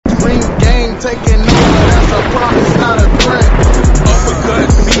Ring gang taking over, that's a promise, not a threat.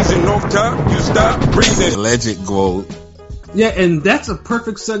 Uppercut season, no time, you stop breathing. Legend gold. Yeah, and that's a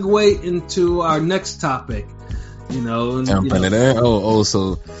perfect segue into our next topic. You know, Jumping in there.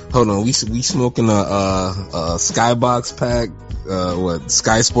 So hold on, we smoking a Skybox pack. What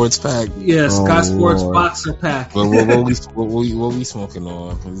Sky Sports pack? Yeah, Sky Sports boxer pack. What we smoking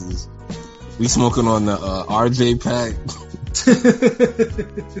on? We smoking on the RJ pack.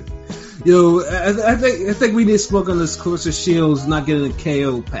 Yo, I think we need to smoke on this Claressa Shields not getting a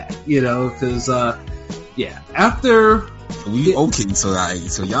KO pack. You know, because after. So y'all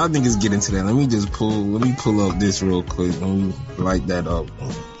niggas get into that. Let me pull up this real quick. Let me light that up.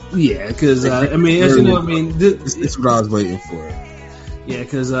 Yeah, because as you know, this is what I was waiting for. Yeah,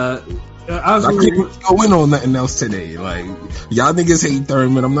 because I couldn't go in on nothing else today. Like y'all niggas hate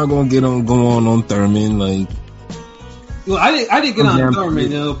Thurman. I'm not gonna go on Thurman. Like, well, I didn't get on Thurman,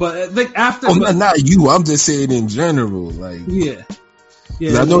 you know, but I think after. Oh, not you. I'm just saying in general. Like, yeah.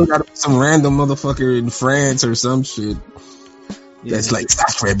 I know you got some random motherfucker in France or some shit. Yeah. That's like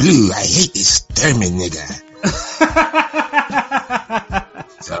Sacre Blue. I hate this Thurman nigga.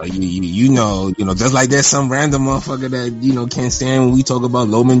 So you know, just like there's some random motherfucker that can't stand when we talk about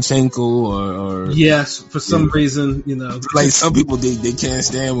Lomachenko or yes, for some reason, like some people they can't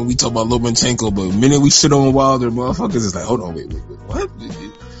stand when we talk about Lomachenko, but the minute we shit on Wilder, motherfuckers is like, hold on, wait, what?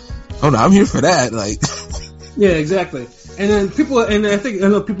 Hold on, I'm here for that, like. Yeah, exactly. And then I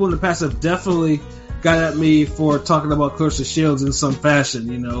know people in the past have definitely got at me for talking about Claressa Shields in some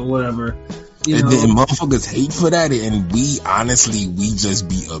fashion, whatever. And motherfuckers hate for that, and we just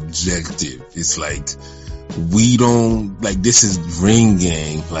be objective. It's like, we don't, like, this is ring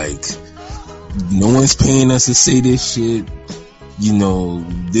gang. Like, no one's paying us to say this shit.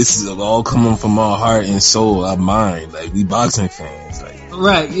 This is all coming from our heart and soul, our mind. Like, we boxing fans. Like,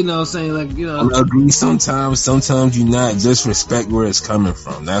 right, saying, like, I agree sometimes you not. Just respect where it's coming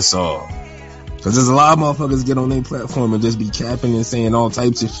from. That's all. Because there's a lot of motherfuckers get on their platform and just be capping and saying all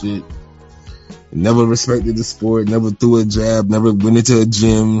types of shit. Never respected the sport, never threw a jab, never went into a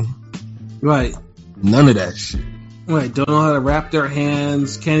gym. Right. None of that shit. Right. Don't know how to wrap their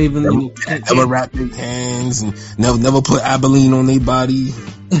hands, can't even... Never wrap their hands, and never put Abilene on their body.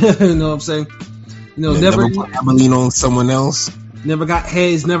 You know what I'm saying? Never put Abilene on someone else. Never got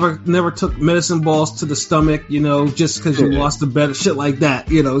hazed, never took medicine balls to the stomach, just because you lost a bet, shit like that,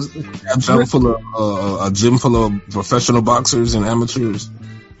 A gym full of professional boxers and amateurs.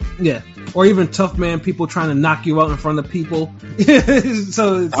 Yeah. Or even tough man people trying to knock you out in front of people.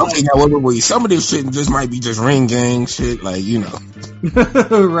 So it's some of this shit just might be just ring gang shit, like,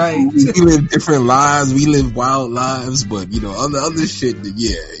 Right. We live different lives, we live wild lives, but other shit,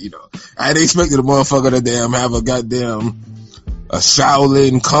 I'd expected a motherfucker to have a goddamn a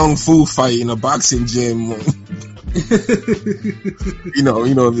Shaolin Kung Fu fight in a boxing gym.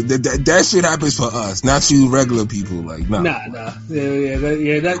 That shit happens for us, not you regular people. Like, nah.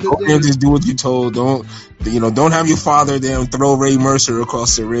 Don't just do what you told. Don't have your father throw Ray Mercer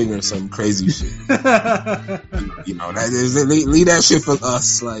across the ring or some crazy shit. Leave that shit for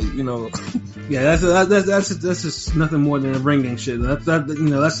us. Like, Yeah, that's just nothing more than a ringing shit. That's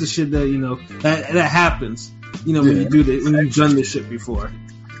the shit that happens. When you do that, when you've done this shit before.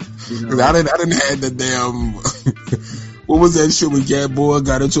 I didn't have the damn. What was that shit when Gab Boy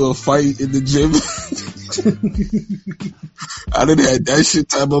got into a fight in the gym? I didn't have that shit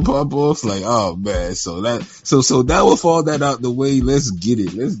type of pop off. Like, oh man, so that with all that out the way, let's get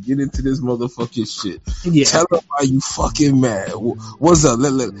it. Let's get into this motherfucking shit. Yeah. Tell them why you fucking mad. What's up?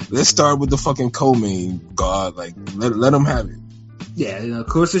 Let's start with the fucking co-main, God. Like, let them have it. Yeah,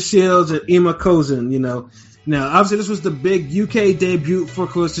 Claressa Shields and Emma Kozin, Now, obviously, this was the big UK debut for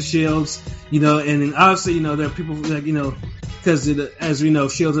Claressa Shields, and then obviously, there are people like, because as we know,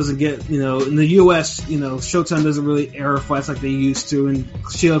 Shields doesn't get, in the US, Showtime doesn't really air fights like they used to, and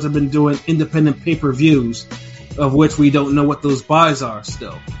Shields have been doing independent pay-per-views, of which we don't know what those buys are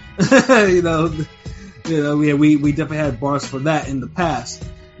still. We definitely had bars for that in the past.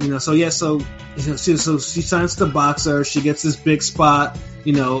 So she signs the boxer, she gets this big spot,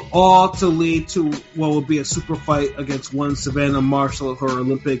 all to lead to what will be a super fight against one Savannah Marshall, her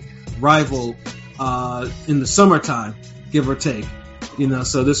Olympic rival, in the summertime, give or take.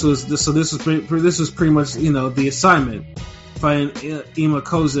 So this was pretty much, the assignment. Fighting Emma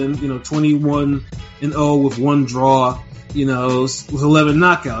Kozin, 21-0 with one draw, with 11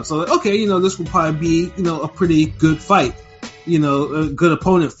 knockouts. So, okay, this will probably be, a pretty good fight. A good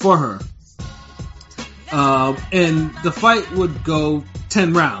opponent for her. And the fight would go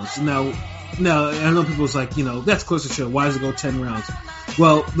 10 rounds. Now, I know people's like, that's Claressa Shields. Why does it go 10 rounds?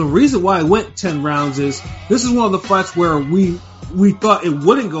 Well, the reason why it went 10 rounds is this is one of the fights where we thought it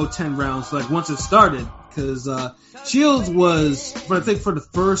wouldn't go 10 rounds, like once it started, because Shields was, I think, for the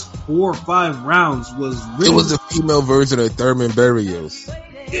first 4 or 5 rounds was really... It was the female version of Thurman Barrios.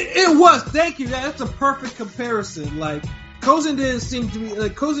 It was. Thank you. That's a perfect comparison. Like, Kozan seemed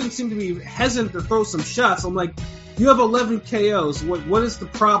to be hesitant to throw some shots. I'm like, you have 11 KOs. What is the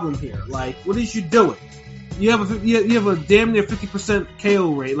problem here? Like, what is you doing? You have a damn near 50%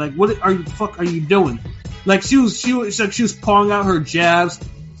 KO rate. Like, what are you doing? Like, she was pawing out her jabs.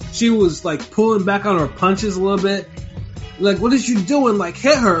 She was like pulling back on her punches a little bit. Like, what is you doing? Like,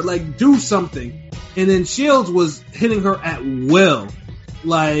 hit her. Like, do something. And then Shields was hitting her at will.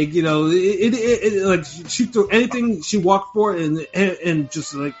 Like, you know, like she threw anything she walked for and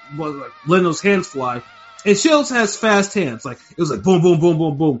just like letting those hands fly. And Shields has fast hands. Like, it was like boom, boom, boom,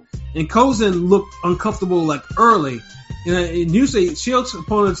 boom, boom. And Kozan looked uncomfortable like early. And usually Shields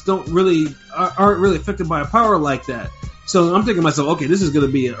opponents aren't really affected by a power like that. So I'm thinking to myself, okay, this is going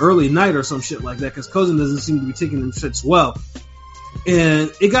to be an early night or some shit like that because Kozan doesn't seem to be taking them shits well.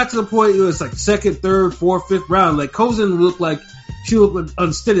 And it got to the point it was like second, third, fourth, fifth round. Like Kozan looked like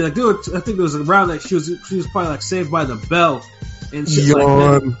unsteady. Like I think there was a round that she was probably like saved by the bell and shit like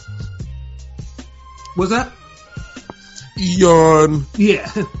that. Was that? Yawn. Yeah,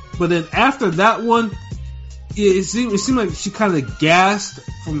 but then after that one, it seemed like she kind of gassed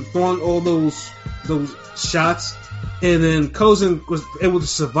from throwing all those shots, and then Kozan was able to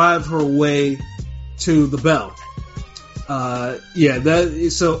survive her way to the bell.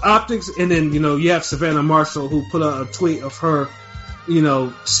 So optics, and then you have Savannah Marshall who put out a tweet of her,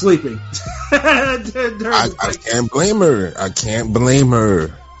 sleeping. I can't blame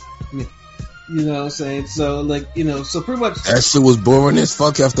her. Yeah. You know what I'm saying? So, so pretty much... That shit was boring as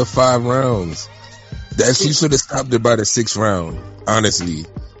fuck after 5 rounds. She should have stopped it by the 6th round, honestly.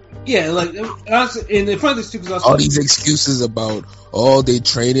 Yeah, honestly, and in front of these two... All these excuses about, they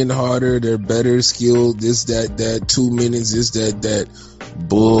training harder, they're better skilled, this, that, 2 minutes, this, that.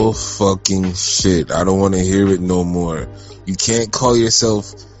 Bull fucking shit. I don't want to hear it no more. You can't call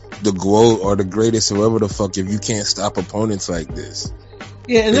yourself the GOAT or the greatest or whatever the fuck if you can't stop opponents like this.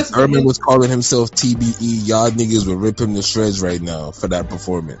 Yeah, and if Thurman was calling himself TBE, y'all niggas would rip him to shreds right now for that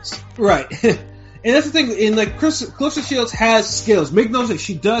performance. Right. And that's the thing, and Claressa Shields has skills. Make no mistake,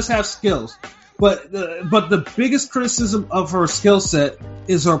 she does have skills. But the biggest criticism of her skill set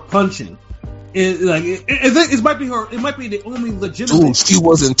is her punching. It might be the only legitimate. Dude, she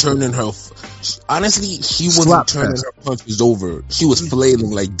wasn't turning her. Honestly, she wasn't turning her punches over. She was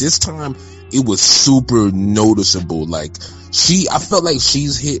flailing. Like this time, it was super noticeable. Like I felt like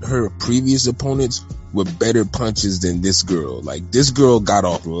she's hit her previous opponents with better punches than this girl. Like this girl got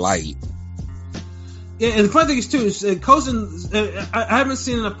off light. Yeah, and the funny thing is too, Kozan. I haven't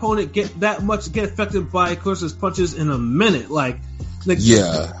seen an opponent get affected by Claressa's punches in a minute.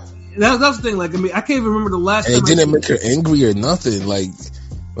 Yeah. That's the thing. Like, I mean, I can't even remember the last time. It didn't make her angry or nothing. Like,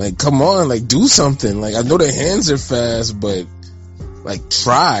 come on, like, do something. Like, I know their hands are fast, but like,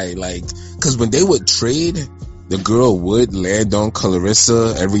 try. Like, because when they would trade, the girl would land on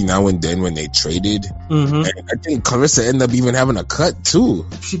Claressa every now and then when they traded. Mm-hmm. And I think Claressa ended up even having a cut too.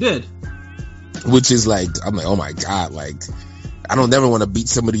 She did. Which is like, I'm like, oh my god, like, I don't never want to beat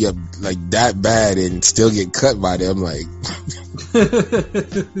somebody up like that bad and still get cut by them. Like,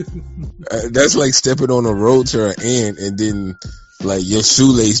 that's like stepping on a road to an ant and then like your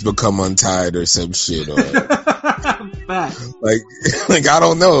shoelace become untied or some shit. Or like I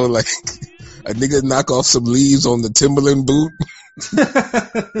don't know, like a nigga knock off some leaves on the Timberland boot.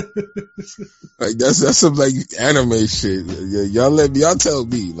 Like that's some like anime shit. Y'all tell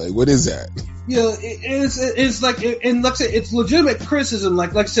me, like, what is that? Yeah, it's like, and like I said, it's legitimate criticism.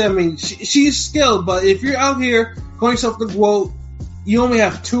 Like I said, I mean, she's skilled, but if you're out here calling yourself the GOAT, you only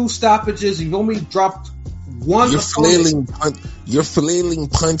have 2 stoppages. You've only dropped 1. You're flailing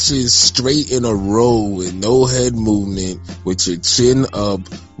punches straight in a row with no head movement, with your chin up,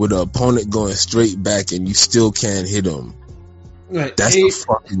 with the opponent going straight back, and you still can't hit them. Right. That's the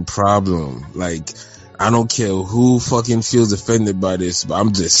fucking problem. Like, I don't care who fucking feels offended by this, but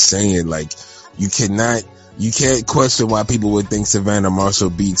I'm just saying, like, you can't question why people would think Savannah Marshall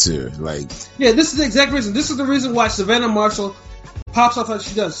beats her. Like, yeah, this is the exact reason. This is the reason why Savannah Marshall pops off like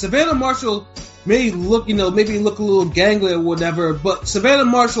she does. Savannah Marshall may look, maybe look a little gangly or whatever, but Savannah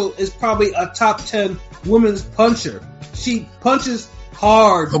Marshall is probably a top 10 women's puncher. She punches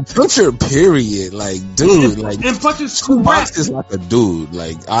hard. A puncher, period. Like, dude, and punches she boxes like a dude.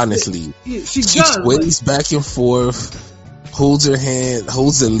 Like, honestly, she sways back and forth, holds her hand,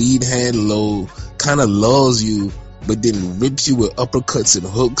 holds the lead hand low, kind of lulls you, but then rips you with uppercuts and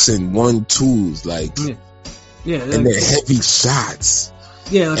hooks and 1-2s, like, and they're heavy shots.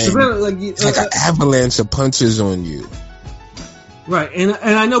 Yeah, like, it's like an avalanche of punches on you. Right, and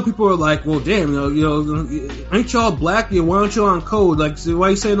I know people are like, well, damn, you know, ain't y'all black? Why aren't you on code? Like, so why are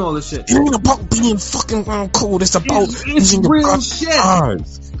you saying all this shit? It ain't about being fucking on code. It's about it's real shit.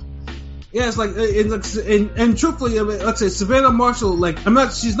 Cards. Yeah, it's like, and truthfully, I mean, let's say Savannah Marshall, like,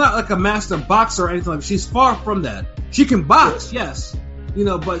 she's not like a master boxer or anything like. She's far from that. She can box, yes, you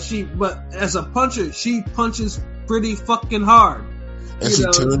know, but as a puncher, she punches pretty fucking hard. And she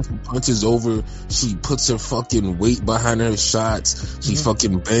turns her punches over. She puts her fucking weight behind her shots. She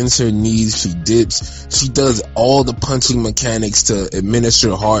fucking bends her knees. She dips. She does all the punching mechanics to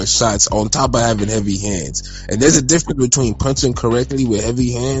administer hard shots on top of having heavy hands. And there's a difference between punching correctly with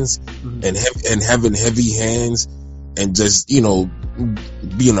heavy hands and having heavy hands and just, you know,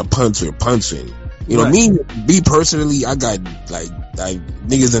 being a puncher, punching. You know, me personally, I got like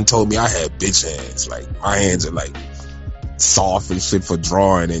niggas done told me I had bitch hands. Like, my hands are like soft and shit for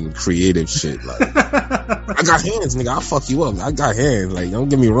drawing and creative shit. Like, I got hands, nigga. I'll fuck you up. I got hands. Like, don't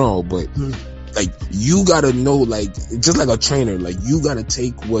get me wrong, but like, you gotta know, like, just like a trainer, like, you gotta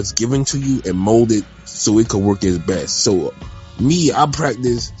take what's given to you and mold it so it could work its best. So me, I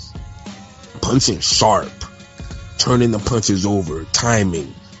practice punching sharp, turning the punches over,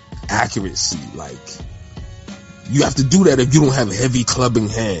 timing, accuracy. Like, you have to do that if you don't have heavy clubbing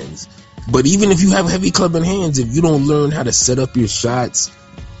hands. But even if you have heavy clubbing hands, if you don't learn how to set up your shots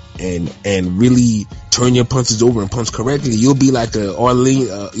and really turn your punches over and punch correctly, you'll be like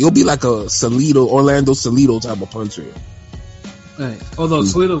Orlando Salido type of puncher. Right. Although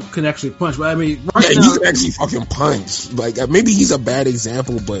Salido can actually punch, but I mean, now, he can actually fucking punch. Like, maybe he's a bad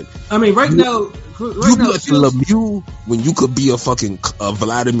example, but I mean, right now, you be like Lemieux when you could be a fucking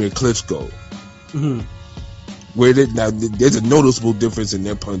Vladimir Klitschko. Where there's a noticeable difference in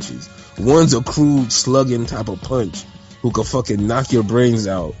their punches. One's a crude slugging type of punch who could fucking knock your brains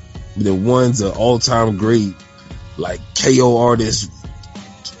out. But then one's an all-time great, like, KO artist,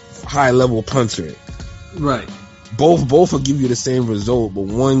 high-level puncher. Right. Both will give you the same result, but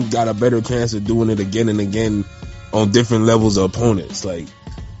one got a better chance of doing it again and again on different levels of opponents. Like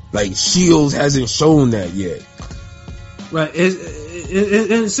Shields hasn't shown that yet. Right.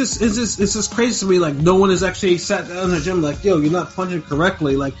 It's just crazy to me. Like, no one has actually sat down in the gym like, yo, you're not punching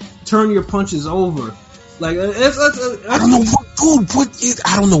correctly. Like, turn your punches over. Like, I don't know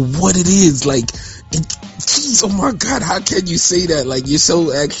I don't know what it is. Like, jeez, oh my God, how can you say that? Like,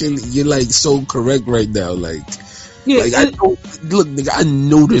 you're like so correct right now. Like, I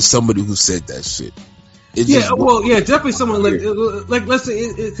know there's somebody who said that shit. Definitely someone like let's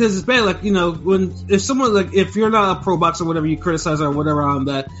say, because it's bad. Like, you know, if you're not a pro boxer or whatever, you criticize her or whatever on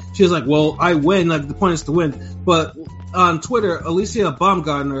that, she's like, well, I win. Like, the point is to win. But on Twitter, Alicia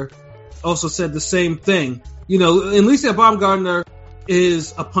Baumgartner also said the same thing. You know, and Alicia Baumgartner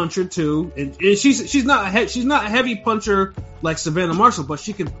is a puncher too, and she's not a heavy puncher like Savannah Marshall, but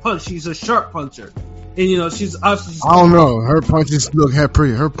she can punch. She's a sharp puncher. And, you know, she's obviously... I don't know. Her punches look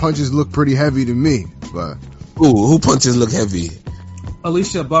pretty heavy to me. But who punches look heavy?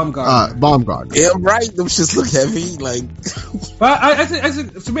 Alicia Baumgartner. Baumgartner. Yeah, right. Them shits look heavy. Like, but I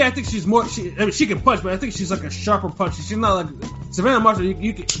think to me, I think she's more. She can punch, but I think she's like a sharper puncher. She's not like Savannah Marshall.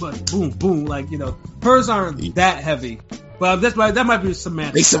 You can, but boom, boom. Like, you know, hers aren't that heavy. But that might be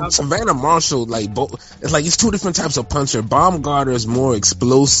semantics. Savannah Marshall, like, it's like it's two different types of puncher. Baumgartner is more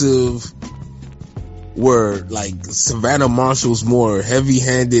explosive. Where, like, Savannah Marshall's more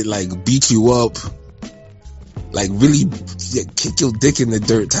heavy-handed, like, beat you up, like, really kick your dick in the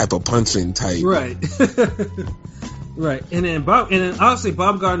dirt type of punching type. Right. Right. And then obviously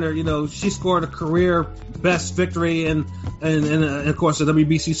Baumgartner, you know, she scored a career best victory and of course the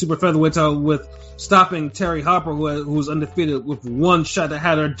WBC super featherweight title with stopping Terry Harper, who was undefeated, with one shot that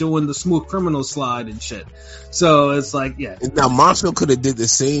had her doing the smooth criminal slide and shit. So it's like, yeah. Now Marshall could have did the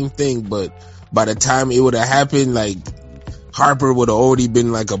same thing, but by the time it would have happened, like, Harper would have already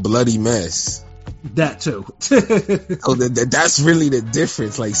been like a bloody mess. That too. So that's really the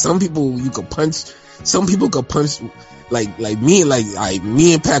difference. Like, some people you could punch, some people could punch, like me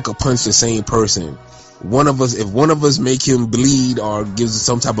and Pat could punch the same person. If one of us make him bleed or gives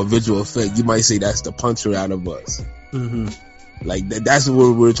some type of visual effect, you might say that's the puncher out of us. Mm-hmm. Like, that's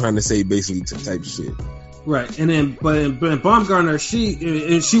what we're trying to say, basically, type shit. Right, and then but Baumgartner, she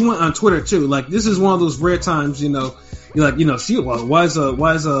went on Twitter too. Like, this is one of those rare times, you know, you're like, you know, why is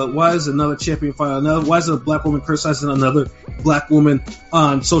another champion fighter, why is a black woman criticizing another black woman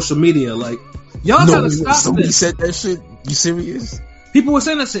on social media? Like, y'all gotta stop somebody this. Said that shit. You serious? People were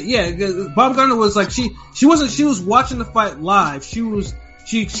saying that shit. Yeah, Bob Gardner was like she was watching the fight live. She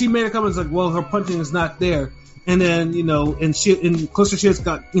made a comment like, well, her punching is not there. And then, and Claressa Shields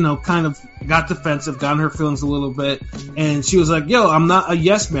got, kind of got defensive, got in her feelings a little bit. And she was like, yo, I'm not a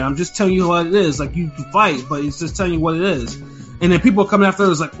yes man. I'm just telling you what it is. Like, you can fight, but it's just telling you what it is. And then people coming after her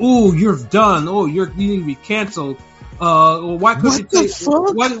was like, ooh, you're done. Oh, you need to be canceled. Why couldn't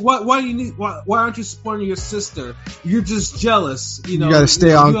you why aren't you supporting your sister? You're just jealous. You gotta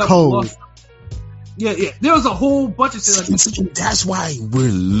stay on code. Yeah. There was a whole bunch of shit. Like, that's why we're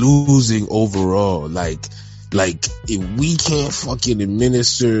losing overall. Like, if we can't fucking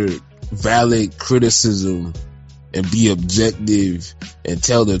administer valid criticism and be objective and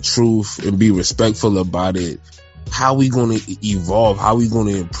tell the truth and be respectful about it, how we gonna evolve? How we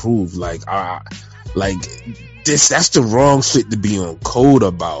gonna improve? That's the wrong shit to be on code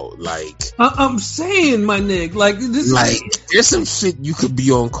about. Like, I'm saying, my nigga, there's some shit you could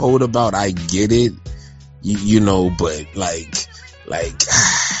be on code about. I get it, but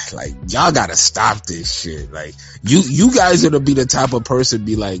y'all gotta stop this shit. Like, you guys are to be the type of person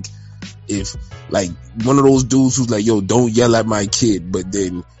be like, if like one of those dudes who's like, yo, don't yell at my kid, but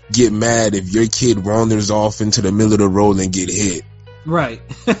then get mad if your kid wanders off into the middle of the road and get hit. Right.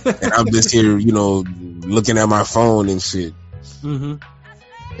 And I'm just here, looking at my phone and shit. Mm-hmm.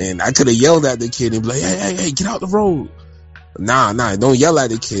 And I could have yelled at the kid and be like, hey, get out the road. Nah, don't yell at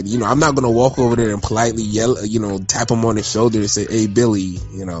the kid. I'm not going to walk over there and politely yell, tap him on the shoulder and say, hey, Billy,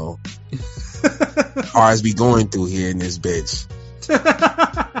 ours be going through here in this bitch.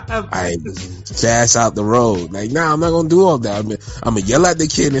 I fast out the road. Like, nah, I'm not going to do all that. I'm going to yell at the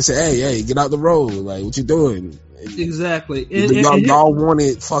kid and say, hey, get out the road. Like, what you doing? Exactly. Y'all want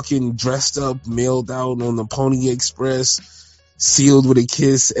it fucking dressed up, mailed out on the Pony Express, sealed with a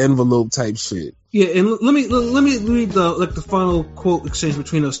kiss, envelope type shit. Yeah, and let me read the final quote exchange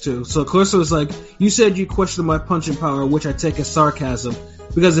between those two. So Claressa was like, "You said you questioned my punching power, which I take as sarcasm,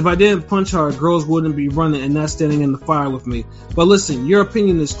 because if I didn't punch hard, girls wouldn't be running and not standing in the fire with me. But listen, your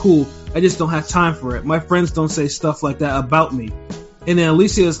opinion is cool. I just don't have time for it. My friends don't say stuff like that about me." And then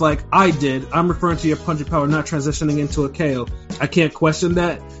Alicia is like, I did. I'm referring to your punching power not transitioning into a KO. I can't question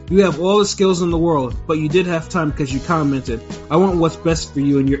that. You have all the skills in the world, but you did have time because you commented. I want what's best for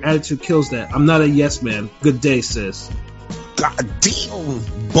you, and your attitude kills that. I'm not a yes man. Good day, sis. God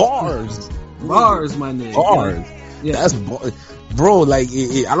damn. Bars. Bars, my nigga. Bars. Yeah. That's bro, like,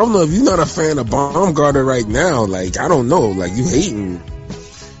 I don't know if you're not a fan of Baumgartner right now. Like, I don't know. Like, you hating.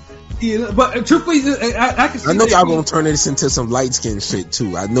 Yeah, but truthfully, I can see I know y'all gonna turn this into some light skin shit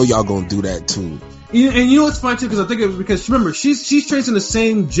too. I know y'all gonna do that too. And you know what's fun too, because I think because remember she's trained in the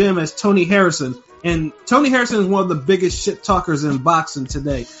same gym as Tony Harrison, and Tony Harrison is one of the biggest shit talkers in boxing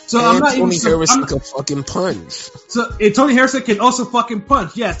today. So and I'm not Tony even. Harrison can fucking punch. So Tony Harrison can also fucking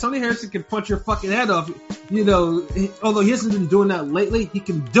punch. Yes, Tony Harrison can punch your fucking head off. Although he hasn't been doing that lately, he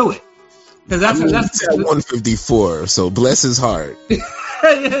can do it. Because that's at 154. So bless his heart.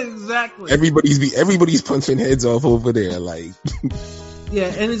 Yeah, exactly. Everybody's punching heads off over there, like. Yeah,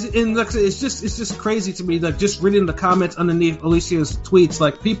 and it's just crazy to me, like, just reading the comments underneath Alicia's tweets,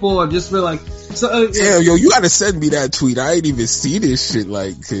 like, people are just really like, so. Damn, yo, you gotta send me that tweet. I ain't even see this shit,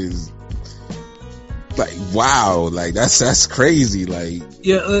 like, cause, like, wow, like, that's crazy, like.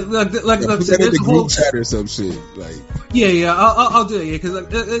 Yeah, like there's a whole chat or some shit, like. Yeah, I'll do it, yeah,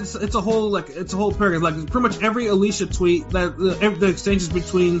 because it's a whole paragraph, like pretty much every Alicia tweet, the exchanges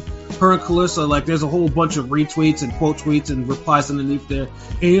between her and Claressa, like there's a whole bunch of retweets and quote tweets and replies underneath there,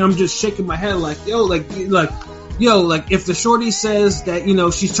 and I'm just shaking my head like, like if the shorty says that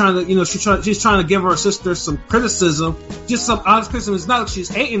she's trying to give her sister some criticism, just some honest criticism, it's not like she's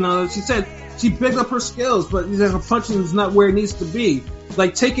hating on her. She said she bigged up her skills, but her punching is not where it needs to be.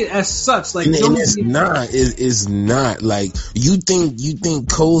 Like, take it as such. Like, and it's not. It's not. Like, you think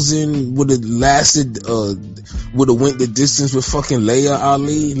Kozin would have lasted, would have went the distance with fucking Leia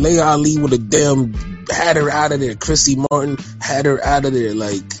Ali? Leia Ali would have damn had her out of there. Chrissy Martin had her out of there.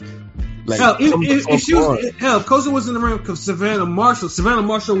 Like hell, if Kozin was in the ring with Savannah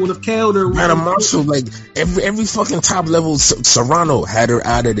Marshall would have killed her. Savannah Marshall, like every fucking top level, Serrano had her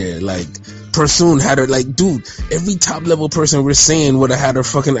out of there. Like, Persoon had her, like, dude, every top level person we're saying would have had her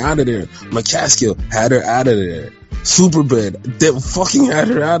fucking out of there. McCaskill had her out of there. Superbad, they fucking had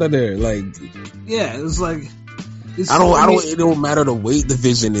her out of there. Like, yeah, it's like, it don't matter the weight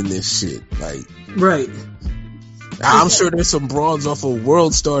division in this shit. Like, right. I'm sure there's some broads off of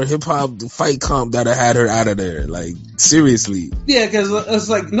World Star Hip Hop Fight Comp that have had her out of there. Like, seriously. Yeah, because it's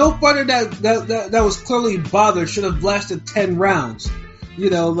like no fighter that was clearly bothered should have blasted 10 rounds.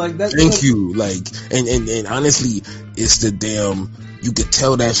 Like that. Thank you. Like, and honestly, it's the damn you could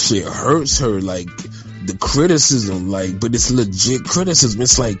tell that shit hurts her. Like the criticism, like, but it's legit criticism.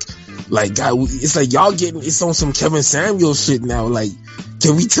 It's like God, it's like y'all getting it's on some Kevin Samuel shit now. Like,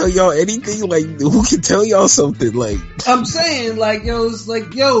 can we tell y'all anything? Like, who can tell y'all something? Like, I'm saying, like, yo, it's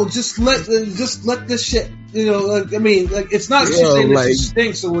like, yo, just let this shit, you know. Like, I mean, like, it's not just saying that she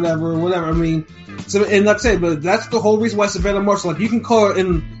stinks or whatever. I mean, so, and like I said, but that's the whole reason why Savannah Marshall, like, you can call her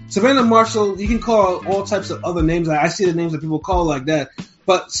in Savannah Marshall, you can call her all types of other names. Like, I see the names that people call like that,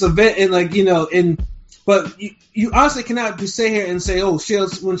 but Savannah, and like, you know, but you honestly cannot just sit here and say, oh,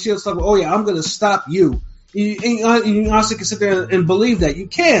 when Shield's talking, oh yeah, I'm gonna stop you. You honestly can sit there and believe that. You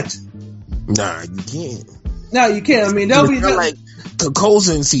can't. Nah, you can't. No, you can't. I mean, that'll be like the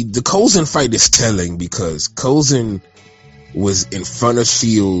Coulson. See, the Coulson fight is telling because Coulson was in front of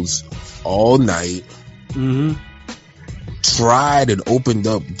Shields all night. Mm-hmm. Tried and opened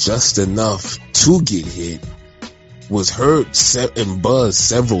up just enough to get hit. Was hurt and buzzed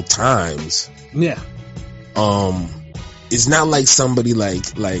several times. Yeah. It's not like somebody like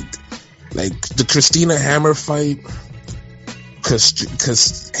the Christina Hammer fight,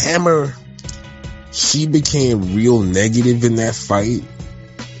 cause Hammer, she became real negative in that fight,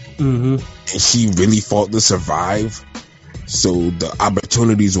 mm-hmm. and she really fought to survive, so the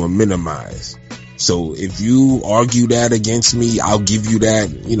opportunities were minimized. So if you argue that against me, I'll give you that,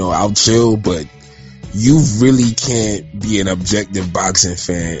 you know, I'll chill, but you really can't be an objective boxing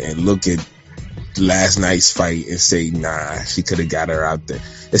fan and look at last night's fight and say, nah, she could have got her out there.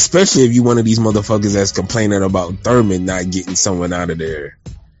 Especially if you one of these motherfuckers that's complaining about Thurman not getting someone out of there.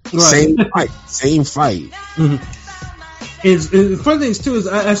 Right. Same fight. Mm-hmm. And funny things too is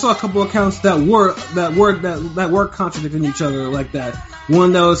I saw a couple of accounts that were contradicting each other like that.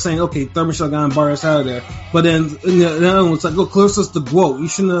 One that was saying, okay, Thurman should have gotten Barrios out of there, but then the other one was like, oh, Clarissa's the GOAT. You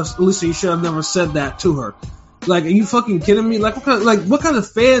should have never said that to her. Like, are you fucking kidding me? Like, what kind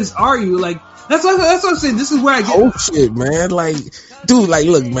of fans are you? Like, that's what I'm saying. This is where I get. Oh shit, man! Like, dude, like,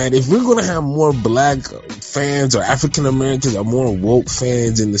 look, man. If we're gonna have more black fans or African Americans or more woke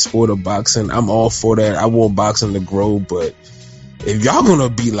fans in the sport of boxing, I'm all for that. I want boxing to grow, but if y'all gonna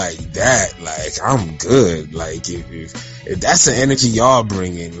be like that, like, I'm good. Like, if that's the energy y'all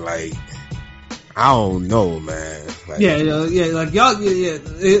bringing, like, I don't know, man. Like, yeah, like y'all, yeah.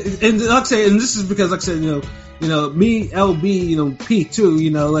 And like I say, and this is because, like I said, you know, me, LB, you know, Pete too,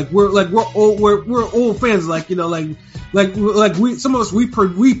 you know, like we're old fans, like, you know, like we, some of us, we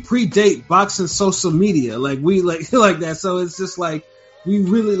predate boxing social media, like we like that. So it's just like, we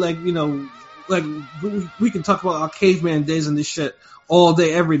really like, you know, like we can talk about our caveman days and this shit all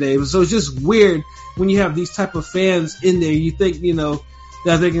day, every day. So it's just weird when you have these type of fans in there. You think, you know,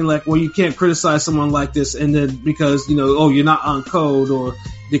 they're thinking like, well, you can't criticize someone like this, and then because, you know, oh, you're not on code, or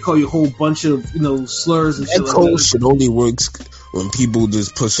they call you a whole bunch of, you know, slurs and shit like that. Code shit only works when people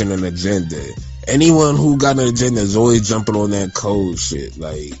just pushing an agenda. Anyone who got an agenda is always jumping on that code shit.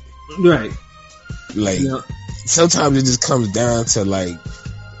 Like, right. Like, you know, sometimes it just comes down to like,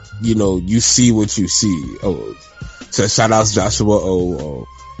 you know, you see what you see. Oh, so shout out to Joshua O.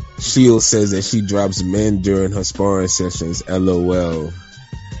 Shield says that she drops men during her sparring sessions. LOL.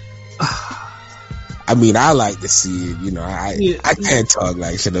 I mean, I like to see it. You know, I can't talk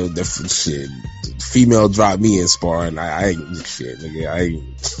like shit. The shit. Female drop me in sparring. I ain't shit, nigga. I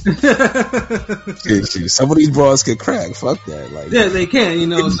ain't shit. Some of these bras can crack. Fuck that. Like, yeah, they can. You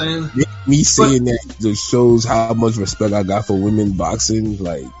know what I'm saying? Me saying that just shows how much respect I got for women boxing.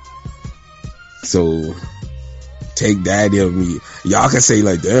 Like, so take that of me. Y'all can say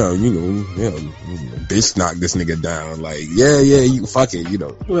like, damn, you know, bitch knock this nigga down. Like, yeah, you fuck it, you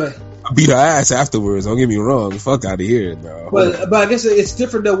know. Right. I beat her ass afterwards. Don't get me wrong. Fuck out of here, bro. But I guess it's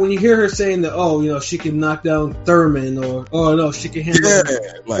different though when you hear her saying that, oh, you know, she can knock down Thurman, or oh no, she can handle,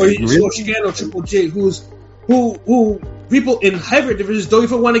 like, or she can handle Triple J, who people in heavyweight divisions don't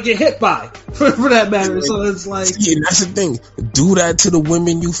even want to get hit by, for that matter. So it's like, see, that's the thing. Do that to the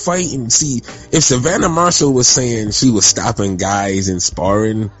women you fight, and see, if Savannah Marshall was saying she was stopping guys in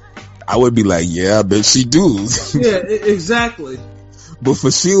sparring, I would be like, yeah, I bet she do. Yeah, exactly. But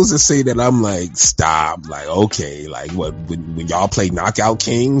for Shields to say that, I'm like, stop. Like, okay, like what? When y'all play Knockout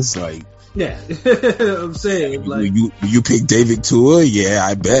Kings, like, yeah, I'm saying, like, you pick David Tua, yeah,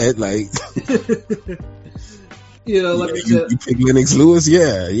 I bet, like. You know, like you pick Lennox Lewis,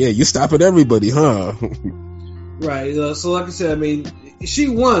 yeah, you stopping everybody, huh? Right. So, like I said, I mean, she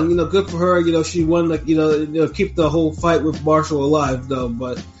won. You know, good for her. You know, she won. Like, you know, keep the whole fight with Marshall alive, though.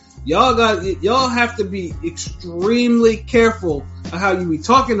 But y'all have to be extremely careful of how you be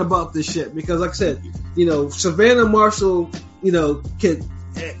talking about this shit, because, like I said, you know, Savannah Marshall, you know,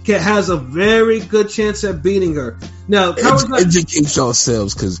 has a very good chance at beating her. Now, educate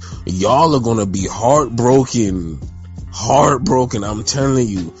yourselves, because y'all are gonna be heartbroken. I'm telling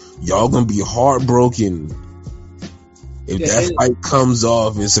you, y'all gonna be heartbroken if that fight comes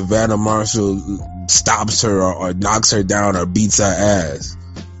off and Savannah Marshall stops her or knocks her down or beats her ass.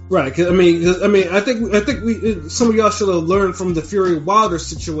 Right, I think we some of y'all should have learned from the Fury Wilder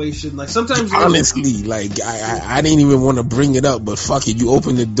situation. Like sometimes, honestly, like I didn't even want to bring it up, but fuck it, you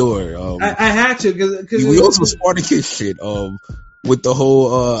opened the door. I had to because we also Spartacus shit. With the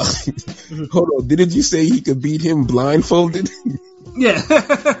whole hold on, didn't you say he could beat him blindfolded? Yeah,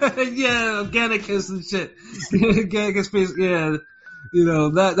 yeah, Gannicus and shit. Gannicus face, yeah. You know,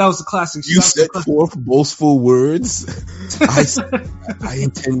 that was a classic. You set forth boastful words. I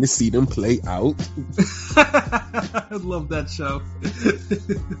intend to see them play out. I love that show.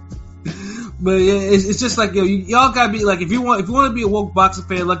 But yeah, it's just like, yo, y'all gotta be like, if you want to be a woke boxing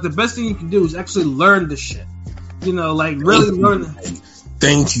fan, like the best thing you can do is actually learn the shit. You know, like really learn.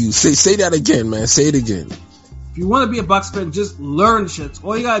 Thank you. Say that again, man. Say it again. If you want to be a boxing fan, just learn shit.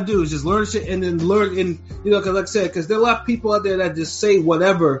 All you gotta do is just learn shit and then learn. And you know, because like I said, because there are a lot of people out there that just say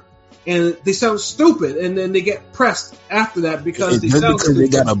whatever and they sound stupid, and then they get pressed after that because they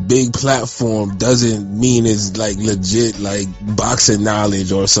got a big platform doesn't mean it's like legit, like boxing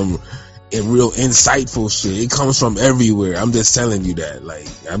knowledge or some real insightful shit. It comes from everywhere. I'm just telling you that. Like,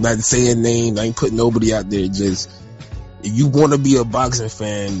 I'm not saying names. I ain't putting nobody out there. Just if you want to be a boxing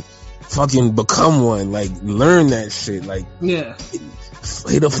fan, fucking become one. Like, learn that shit. Like, yeah,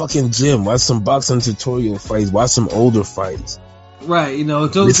 hit a fucking gym. Watch some boxing tutorial fights. Watch some older fights. Right, you know,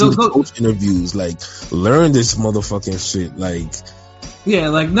 listen to coach interviews. Like, learn this motherfucking shit. Like, yeah,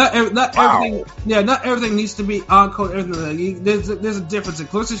 like not everything. Yeah, not everything needs to be on code. Everything. There's a difference. In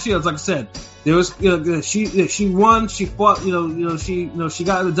Clarissa Shields, like I said, there was she won. She fought. She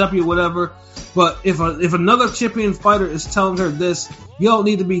got the W, whatever. But if another champion fighter is telling her this, you don't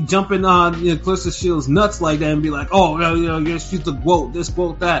need to be jumping on Clarissa Shields' nuts like that and be like, oh, she's the GOAT, this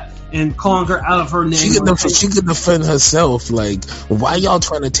GOAT, that, and calling her out of her name. She could defend herself. Like, why y'all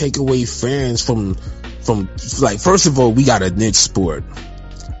trying to take away fans from like, first of all, we got a niche sport,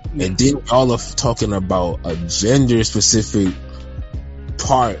 and then y'all are talking about a gender specific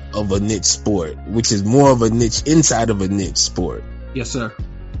part of a niche sport, which is more of a niche inside of a niche sport. Yes, sir.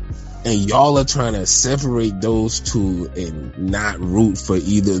 And y'all are trying to separate those two and not root for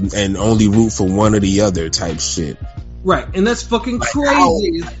either, and only root for one or the other type shit. Right, and that's fucking like,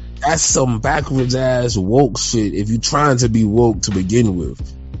 crazy. That's some backwards ass woke shit if you trying to be woke to begin with.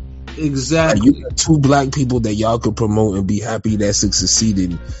 Exactly. Like, you got two black people that y'all could promote and be happy that's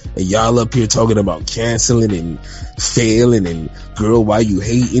succeeding, and y'all up here talking about canceling and failing and girl, why you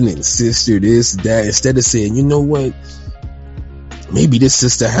hating, and sister this, that, instead of saying, you know what, maybe this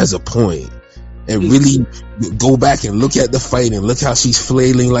sister has a point, and really go back and look at the fight and look how she's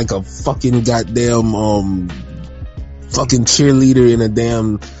flailing like a fucking goddamn fucking cheerleader in a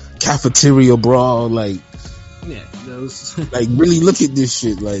damn cafeteria brawl. Like, yeah, those like, really look at this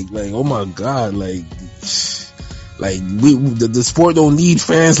shit. Like oh my god, like the sport don't need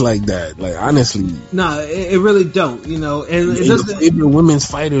fans like that. Like, honestly, nah, it really don't. You know, and the favorite women's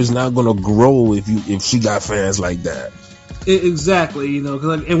fighter is not gonna grow if she got fans like that. Exactly, you know,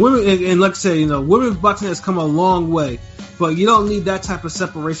 cause like, and women, and like I said, you know, women's boxing has come a long way, but you don't need that type of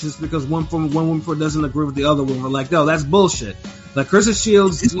separations because one woman doesn't agree with the other woman. Like, no, that's bullshit. Like, Clarissa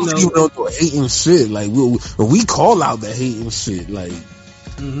Shields, you know, people don't do hating shit. Like, we call out the hating shit. Like,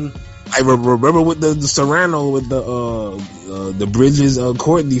 I remember with the Serrano with the Bridges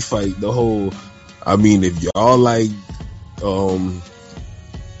Courtney fight. The whole, I mean, if y'all like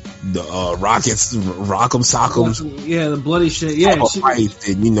the Rockets, Rock'em Sock'em, yeah, the bloody shit, yeah,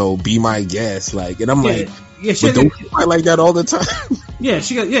 and you know, be my guest, like, and I'm like, yeah, but don't you fight like that all the time? Yeah,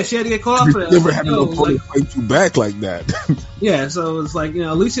 she had to get caught up for that. Never had an opponent fight you back like that. Yeah, so it's like, you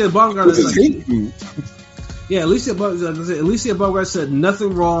know, Alicia Baumgart is like, yeah, Alicia Baumgart said nothing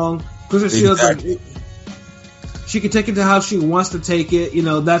wrp Clarissa Shields, like, she can take it to how she wants to take it, you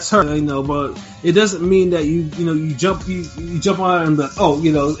know, that's her, you know, but it doesn't mean that you jump on and be like, oh,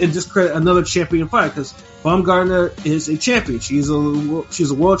 you know, and just create another champion fight, because Baumgartner is a champion. She's a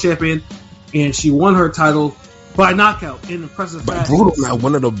world champion, and she won her title by knockout in impressive fashion. Brutal, not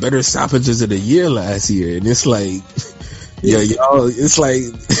one of the better stoppages of the year last year, and it's like, yeah, y'all, it's like,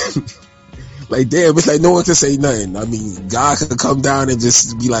 like, damn, it's like no one can say nothing. I mean, God could come down and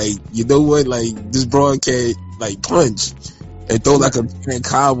just be like, you know what, like, this broad can't, like, punch and throw like a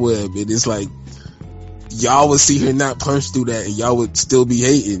cobweb, and it's like, y'all would see her not punch through that, and y'all would still be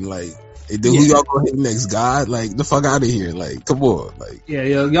hating, like, And then who y'all gonna hit next? God? Like, the fuck out of here. Like, come on. Like,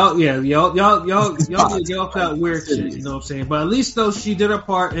 y'all need to get off that weird shit. You know what I'm saying? But at least though she did her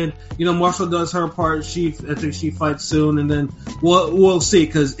part, and Marshall does her part. I think she fights soon, and then we'll see.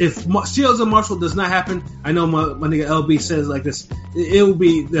 Because if Shields and Marshall does not happen, I know my nigga LB says like this. It will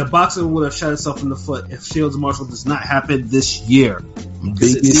be the boxer would have shot itself in the foot if Shields and Marshall does not happen this year.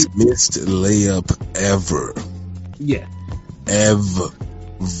 Biggest missed layup ever. Yeah. Ever.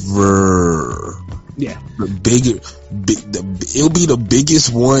 Yeah. It'll be the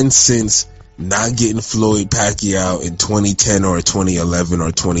biggest one since not getting Floyd Pacquiao in 2010 or 2011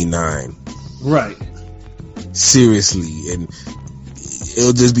 or 29. Right. Seriously. And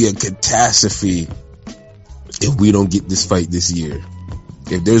it'll just be a catastrophe if we don't get this fight this year.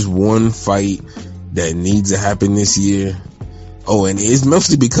 If there's one fight that needs to happen this year, and it's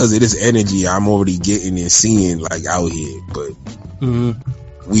mostly because of this energy I'm already getting and seeing like out here, but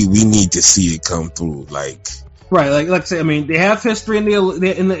we need to see it come through. Like, right, like I say, I mean, they have history in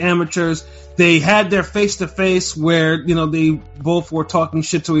the amateurs. They had their face to face where they both were talking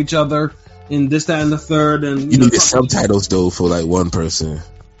shit to each other and this, that, and the third. And you need the subtitles though for like one person.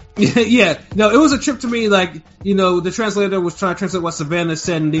 Yeah, no, it was a trip to me. Like, the translator was trying to translate what Savannah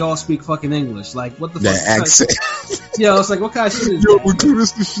said, and they all speak fucking English. Like, what the fuck? That accent. Yeah, I was like, what kind of shit is that? When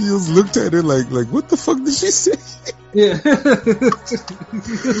Clarissa Shields looked at it like, what the fuck did she say? Yeah.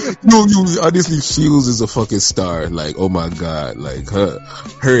 Honestly, Shields is a fucking star. Like, oh my god, like her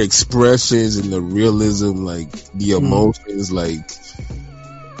expressions and the realism, like the emotions, like.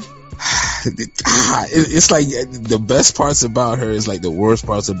 It's like the best parts about her is like the worst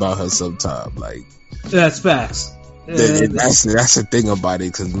parts about her sometimes. Like, that's facts. That's the thing about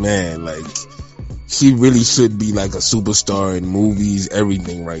it, because man, like, she really should be like a superstar in movies,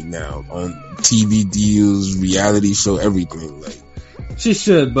 everything right now, on TV deals, reality show, everything. Like, she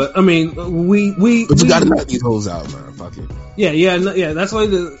should, but I mean, but you gotta knock these hoes out, man. Fuck it. Yeah. That's why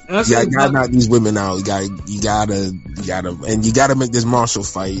you gotta knock these women out. You gotta, and you gotta make this Marshall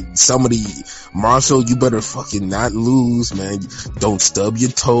fight. Marshall, you better fucking not lose, man. Don't stub your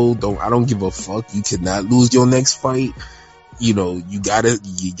toe. I don't give a fuck. You cannot lose your next fight. You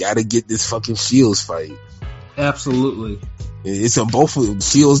gotta get this fucking Shields fight. Absolutely. It's a both of them.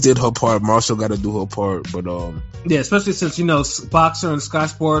 Shields did her part. Marshall got to do her part, but yeah, especially since Boxer and Sky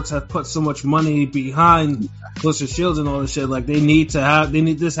Sports have put so much money behind Claressa Shields and all this shit. Like, they need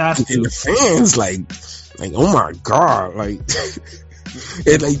this has to. And the fans like oh my god, like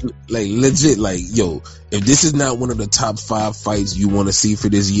it like legit, like, yo, if this is not one of the top 5 fights you want to see for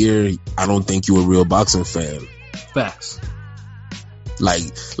this year, I don't think you're a real boxing fan. Facts. Like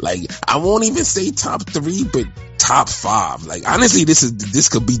I won't even say top 3, but top 5. Like, honestly, this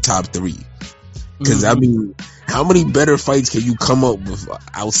could be top 3. Because I mean, how many better fights can you come up with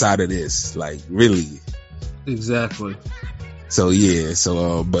outside of this? Like, really? Exactly. So yeah,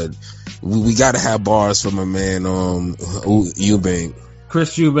 but we gotta have bars from a man, Eubank.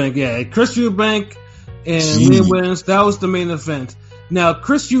 Chris Eubank, yeah, Chris Eubank and Leah Williams. That was the main event. Now,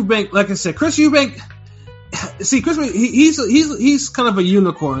 Chris Eubank, like I said, Chris Eubank. See, Chris, he's kind of a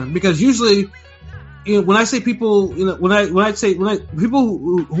unicorn, because usually, when I say people, when people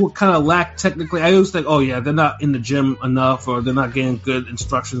who kind of lack technically, I always think, oh yeah, they're not in the gym enough, or they're not getting good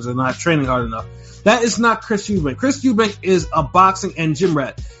instructions, they're not training hard enough. That is not Chris Eubank. Chris Eubank is a boxing and gym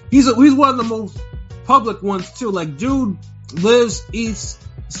rat. He's one of the most public ones too. Like, dude lives, eats,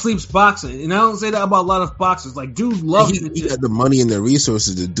 sleeps boxing, and I don't say that about a lot of boxers. Like, dude loves it. He got the money and the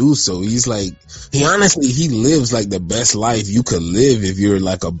resources to do so. He's like, he lives like the best life you could live if you're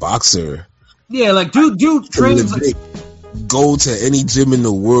like a boxer. Yeah, like dude trains. Go to any gym in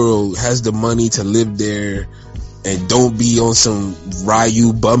the world, has the money to live there, and don't be on some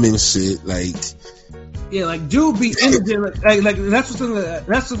Ryu bumming shit. Like, yeah, like, dude be in the gym. Like that's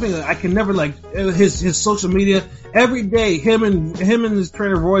the thing that I can never, like, his social media every day. Him and his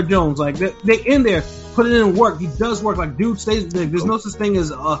trainer Roy Jones, like, they in there putting in work. He does work. Like, dude stays. There's no such thing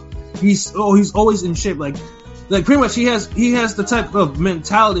as he's always in shape. Like pretty much he has the type of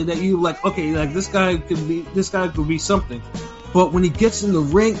mentality that you like. Okay, like, this guy could be something. But when he gets in the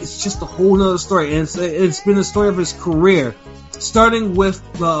ring, it's just a whole nother story, and it's been the story of his career. Starting with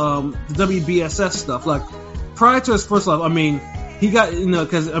the WBSS stuff, like, prior to his first love, I mean, he got,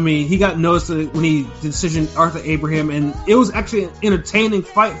 he got noticed when he decisioned Arthur Abraham, and it was actually an entertaining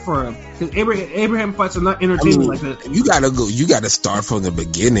fight for him, because Abraham fights are not entertaining like that. You gotta start from the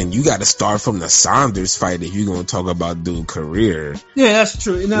beginning. You gotta start from the Saunders fight if you're gonna talk about dude career. Yeah, that's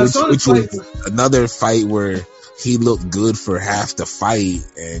true. Now, which was another fight where he looked good for half the fight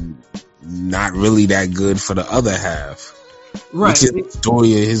and not really that good for the other half. Right. Which is the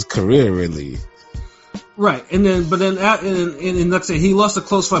story of his career, really. Right, and then like I said, he lost a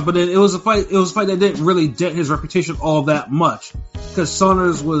close fight, but then it was a fight that didn't really dent his reputation all that much, because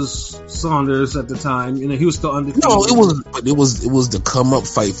Saunders was Saunders at the time, and he was still undefeated. No, it was the come up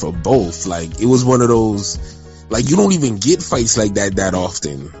fight for both. Like, it was one of those, like, you don't even get fights like that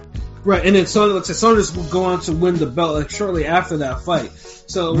often. Right, and then Saunders would go on to win the belt like shortly after that fight.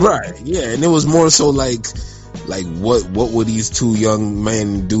 So right, yeah, and it was more so like what would these two young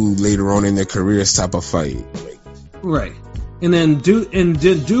men do later on in their careers type of fight. Like, right, and then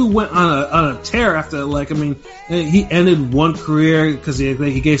Dude went on a tear after, like, I mean, he ended one career because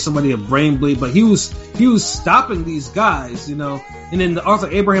he gave somebody a brain bleed, but he was stopping these guys, you know. And then the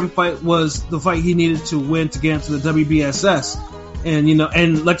Arthur Abraham fight was the fight he needed to win to get into the WBSS. And, you know,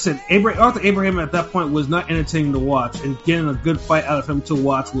 and like I said, Arthur Abraham at that point was not entertaining to watch, and getting a good fight out of him to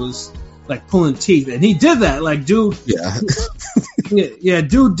watch was like pulling teeth. And he did that, like, Dude. Yeah.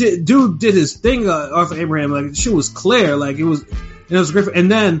 Dude did his thing, Arthur Abraham. Like, shit was clear. Like, it was great. And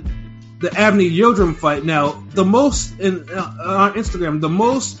then the Avni Yildirim fight. Now, the most on Instagram, the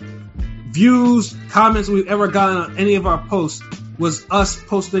most views, comments we've ever gotten on any of our posts was us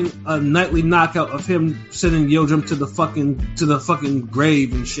posting a nightly knockout of him sending Yildirim to the fucking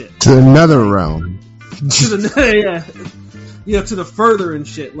grave and shit. To another realm. To the further and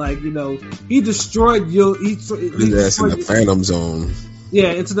shit. Like, you know, he destroyed his ass in the Phantom Zone.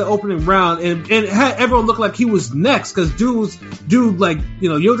 Yeah, into the opening round, and it had everyone look like he was next, because dude, like, you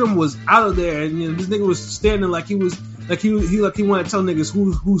know, Yildirim was out of there, and, you know, this nigga was standing like he was like he wanted to tell niggas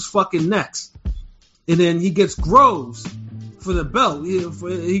who's fucking next, and then he gets Groves for the belt, for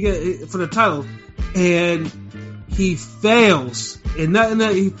the title, and he fails, and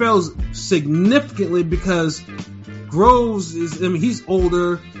that he fails significantly because Groves he's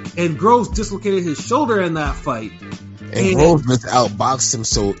older, and Groves dislocated his shoulder in that fight. And Groves just outboxed him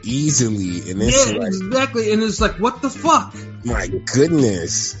so easily, and it's exactly. And it's like, what the fuck? My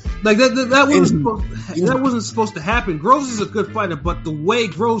goodness! Like that wasn't supposed to happen. Groves is a good fighter, but the way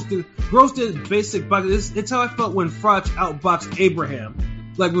Groves did basic boxing. It's how I felt when Froch outboxed Abraham,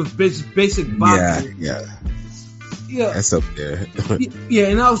 like with basic boxing. Yeah, that's up there. Yeah,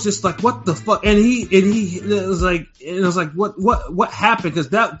 and I was just like, what the fuck? And it was like, what happened?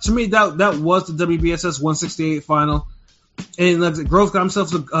 Because that, to me, that was the WBSS 168 final. And like, Groves got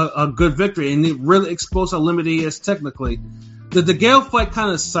himself a good victory, and it really exposed how limited he is technically. The DeGale fight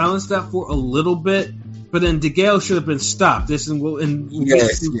kind of silenced that for a little bit, but then DeGale should have been stopped. Yes. This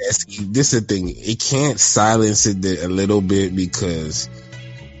is the thing. It can't silence it a little bit because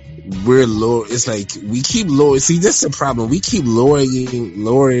we're low. It's like we keep lowering. See, that's the problem. We keep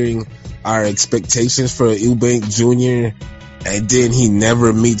lowering our expectations for Eubank Jr., and then he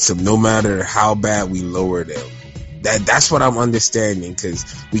never meets them, no matter how bad we lower them. That's what I'm understanding, because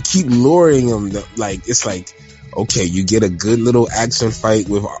we keep lowering him. Like, it's like, okay, you get a good little action fight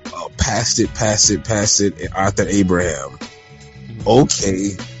with pass it, and Arthur Abraham.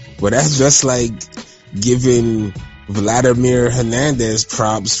 Okay, but that's just like giving Vladimir Hernandez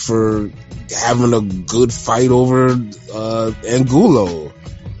props for having a good fight over Angulo.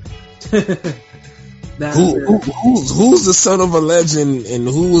 Who's the son of a legend and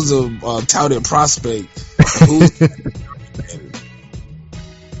who was a touted prospect?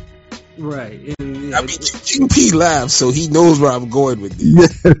 Right. And, I mean, King P laughs, so he knows where I'm going with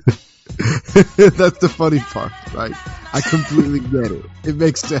this. Yeah. That's the funny part, right? I completely get it. It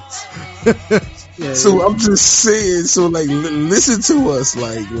makes sense. So I'm just saying. So like, listen to us,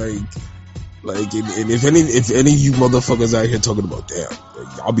 like, and if any of you motherfuckers out here talking about, damn,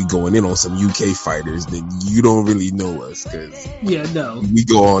 I'll be going in on some UK fighters, then you don't really know us, because we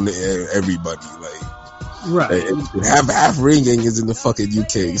go on everybody, like. Right. Half ring gang is in the fucking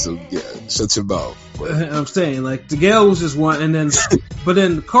UK, so yeah, shut your mouth. But I'm saying, like, DeGale was just one, and then, but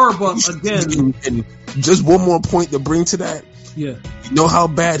then Korobov again. And just one more point to bring to that. Yeah. You know how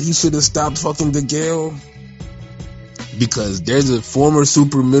bad he should have stopped fucking DeGale? Because there's a former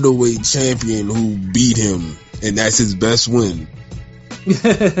super middleweight champion who beat him, and that's his best win.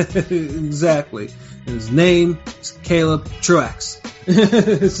 Exactly. And his name is Caleb Truax.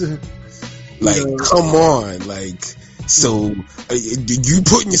 Like, come on, like, so you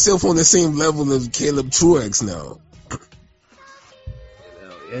putting yourself on the same level as Caleb Truax now,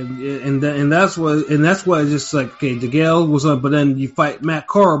 and that's why it's just like, okay, DeGale was on, but then you fight Matt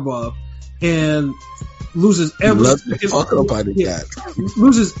Korobov and loses every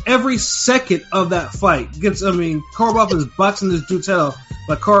second of that fight. Korobov is boxing this dude's head off,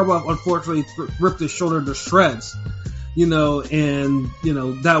 but Korobov unfortunately ripped his shoulder to shreds, and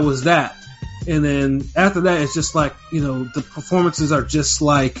that was that. And then after that, it's just like, the performances are just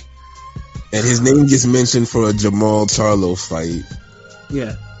like. And his name gets mentioned for a Jamal Charlo fight.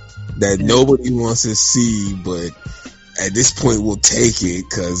 Yeah. That nobody wants to see, but at this point we'll take it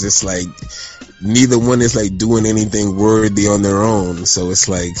because it's like neither one is like doing anything worthy on their own. So it's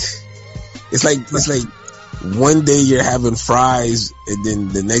like one day you're having fries and then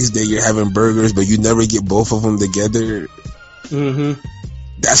the next day you're having burgers, but you never get both of them together. Mm-hmm.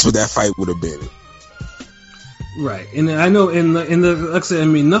 That's what that fight would have been. Right, and I know in the like I said, I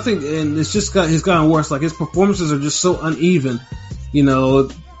mean nothing, and it's gotten worse. Like his performances are just so uneven.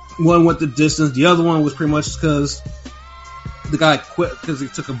 One went the distance, the other one was pretty much because the guy quit because he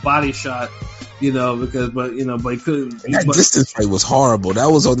took a body shot. But he couldn't. That distance fight was horrible.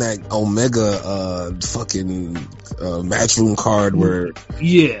 That was on that Omega fucking Matchroom card where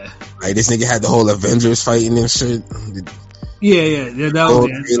like this nigga had the whole Avengers fighting and shit. Yeah, that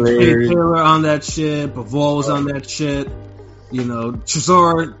was Taylor on that shit. Bivol was on that shit.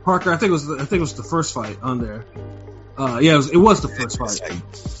 Chisora Parker. I think it was the first fight on there. It was the first fight.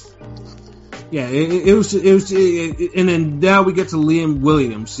 Yeah, it was, and then now we get to Liam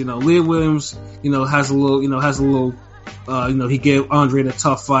Williams. Liam Williams, has a little, he gave Andre a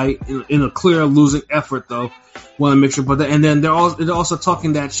tough fight in a clear losing effort though. Want to make sure, and then they're also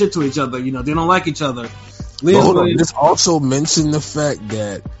talking that shit to each other. They don't like each other. This also mentioned the fact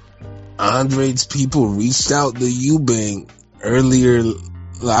that Andre's people reached out to Eubank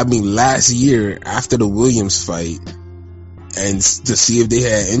last year after the Williams fight, and to see if they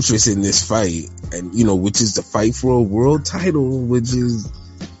had interest in this fight, and which is the fight for a world title, which is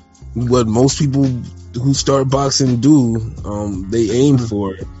what most people who start boxing do. They aim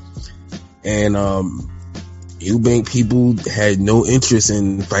for it, and Eubank people had no interest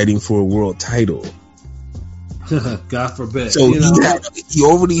in fighting for a world title. God forbid. So he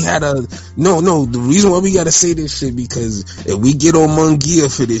already had no. The reason why we gotta say this shit because if we get on Munguia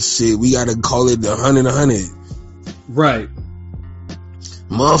for this shit, we gotta call it the 100. Right.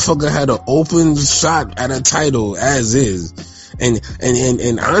 Motherfucker had an open shot at a title as is, and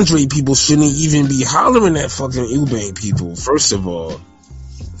Andre people shouldn't even be hollering at fucking Eubank people. First of all,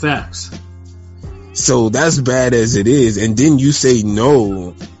 facts. So that's bad as it is, and then you say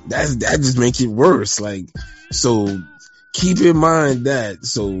no. That just makes it worse. Like. So keep in mind that.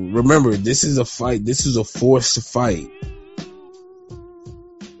 So remember, this is a fight. This is a forced fight.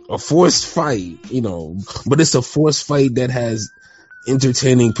 A forced fight, but it's a forced fight that has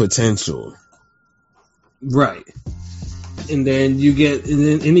entertaining potential. Right. And then he gets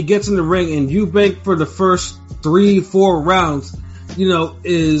in the ring, and Eubank for the first 3-4 rounds,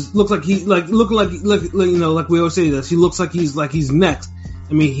 looks like like we always say this. He looks like he's next.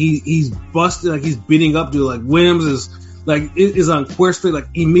 I mean, he's busted, like he's beating up dude. Like Williams is on Queer Street, like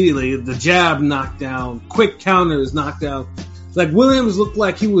immediately the jab knocked down, quick counter is knocked down. Like Williams looked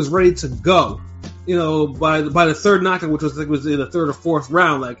like he was ready to go, by the third knockdown, which was in the third or fourth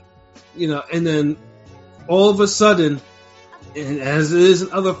round, and then all of a sudden, and as it is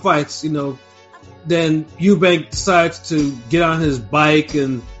in other fights, then Eubank decides to get on his bike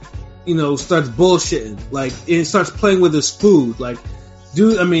and starts bullshitting, like it starts playing with his food, like.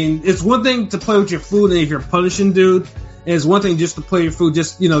 Dude, I mean, it's one thing to play with your food, and if you're punishing dude, and it's one thing just to play your food,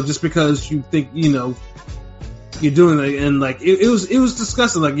 just because you think you're doing it, and like it was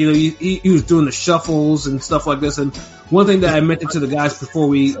disgusting. Like he was doing the shuffles and stuff like this. And one thing that I mentioned to the guys before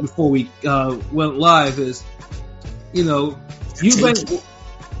we went live is, Eubank.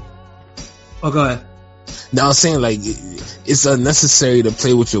 Oh, go ahead. Now I'm saying like it's unnecessary to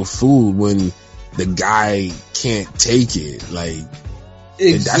play with your food when the guy can't take it, like.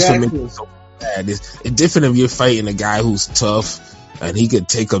 Exactly. That's what makes it so bad. It's different if you're fighting a guy who's tough and he could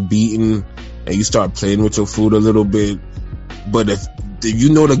take a beating and you start playing with your food a little bit. But if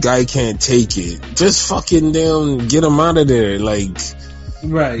the guy can't take it, just fucking get him out of there. Like,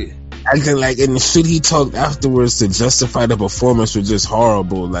 right. And the shit he talked afterwards to justify the performance was just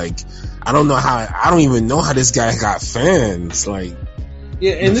horrible. Like, I don't even know how this guy got fans. Like,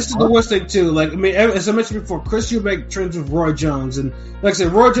 yeah, and this is the worst thing too. Like, I mean, as I mentioned before, Chris Eubank trains with Roy Jones, and like I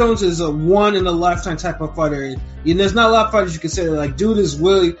said, Roy Jones is a one in a lifetime type of fighter. And there's not a lot of fighters you can say that. Like, dude was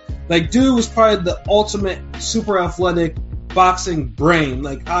probably the ultimate super athletic boxing brain,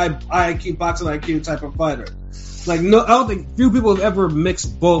 like IQ boxing IQ type of fighter. Like, no, I don't think few people have ever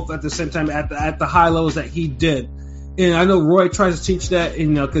mixed both at the same time at the high levels that he did. And I know Roy tries to teach that,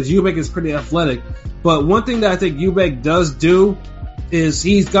 because Eubank is pretty athletic. But one thing that I think Eubank does do is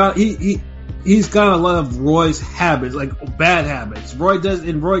he's got a lot of Roy's habits, like bad habits. Roy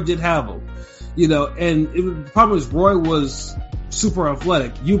did have them, And the problem is Roy was super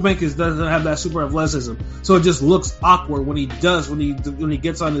athletic. Eubank doesn't have that super athleticism, so it just looks awkward when he starts doing that.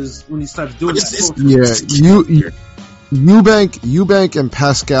 Eubank and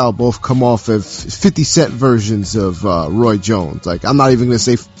Pascal both come off as 50 Cent versions of Roy Jones. Like, I'm not even gonna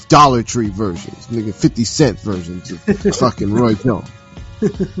say Dollar Tree versions, nigga, 50 Cent versions of fucking Roy Jones.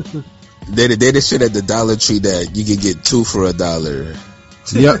 They the shit at the Dollar Tree that you can get 2 for $1.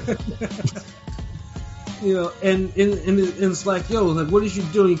 Yep. You know, and it's like, yo, like, what is you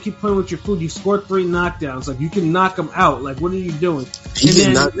doing? You keep playing with your food. You scored 3 knockdowns. Like, you can knock them out. Like, what are you doing? He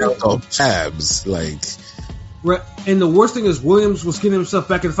get knocked out off jabs, like. Right, and the worst thing is Williams was getting himself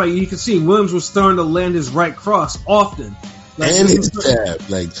back in the fight. You can see Williams was starting to land his right cross often. Like, and his jab.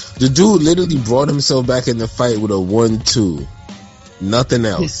 Like, the dude literally brought himself back in the fight with a 1-2. Nothing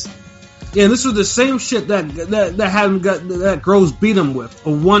else. Yeah, and this was the same shit that Groves beat him with, a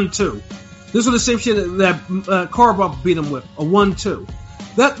 1-2. This was the same shit that Korobov beat him with, a 1-2.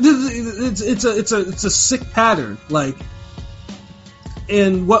 It's a sick pattern, like.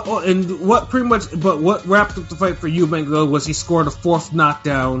 And what wrapped up the fight for Eubank though was he scored a 4th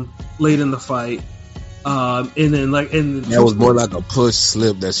knockdown late in the fight, and that was more like a push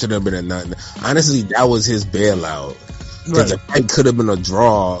slip that should have been a knockdown. Honestly, that was his bailout because the fight could have been a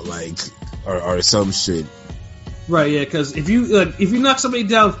draw, like or some shit. Right, yeah, because if you knock somebody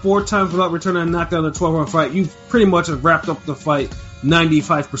down 4 times without returning a knockdown in a 12-round fight, you pretty much have wrapped up the fight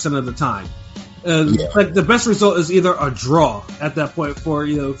 95% of the time. Like the best result is either a draw at that point for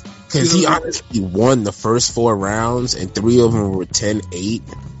because he honestly won the first 4 rounds and 3 of them were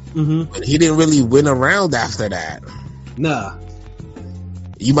 10-8, but he didn't really win a round after that. Nah,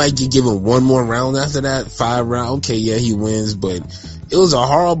 you might get given 1 more round after that, 5 rounds. Okay, yeah, he wins, but it was a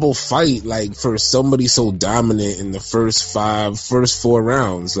horrible fight. Like for somebody so dominant in the first 4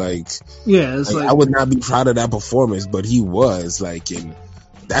 rounds, like I would not be proud of that performance, but he was like in.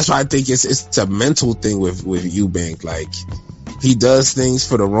 That's why I think it's a mental thing with Eubank. Like, he does things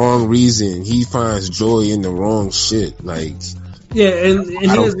for the wrong reason. He finds joy in the wrong shit. Like, yeah, and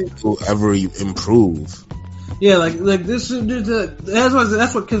I don't think he'll ever improve. Yeah, like this.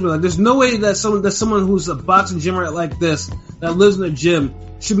 That's what kills me. Like, there's no way that someone who's a boxing gym rat like this that lives in a gym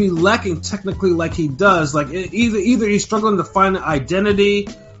should be lacking technically like he does. Like, either he's struggling to find an identity.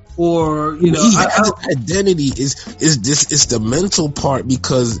 Or identity is the mental part,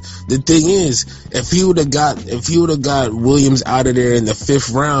 because the thing is, if he would have got Williams out of there in the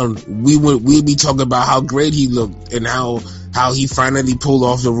 5th round, we'd be talking about how great he looked and how he finally pulled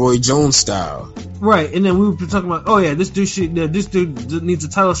off the Roy Jones style. Right, and then we would be talking about, oh yeah, this dude needs a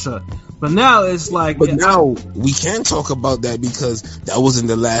title shot. But now it's like, now we can talk about that because that wasn't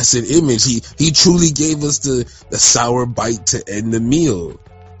the lasting image. He truly gave us the sour bite to end the meal.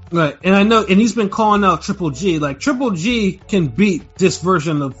 Right, and I know, and he's been calling out Triple G. Like, Triple G can beat this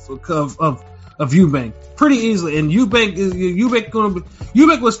version of Eubank pretty easily, and Eubank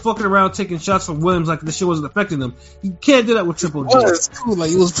was fucking around taking shots from Williams like this shit wasn't affecting him. You can't do that with Triple G. That's cool.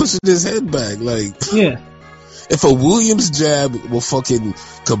 Like, he was pushing his head back. Like, yeah. If a Williams jab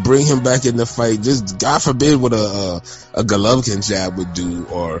could bring him back in the fight, just God forbid what a Golovkin jab would do,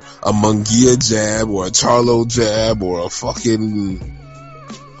 or a Munguia jab, or a Charlo jab, or a fucking.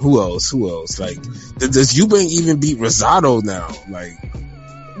 Who else? Like, does Eubank even beat Rosado now? Like,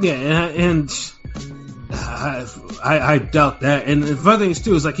 yeah, and I doubt that. And the funny thing is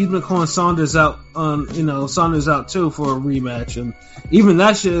too is like he's been calling Saunders out too for a rematch, and even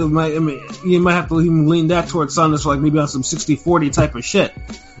that shit you might have to even lean that towards Saunders for like maybe on some 60-40 type of shit.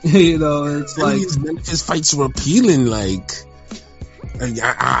 It's like his fights were appealing. Like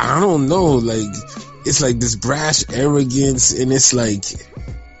I don't know. Like, it's like this brash arrogance, and it's like.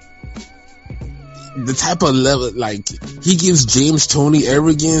 The type of level, like, he gives James Toney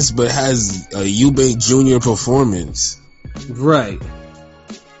arrogance, but has a Eubank Jr. performance. Right.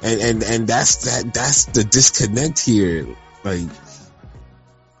 And that's the disconnect here. Like,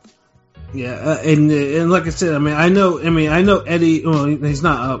 yeah, and like I said, I know Eddie. Well, he's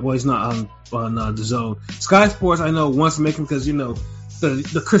not on the Zone. Sky Sports, I know, wants to make him because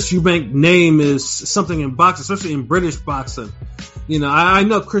the Chris Eubank name is something in boxing, especially in British boxing. I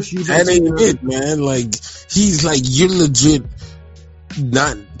know Chris Eubank. That ain't it, man. Like, he's like, you're legit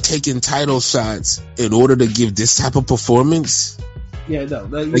not taking title shots in order to give this type of performance. Yeah, no.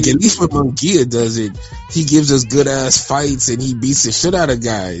 Like, at least when Munguia does it, he gives us good ass fights and he beats the shit out of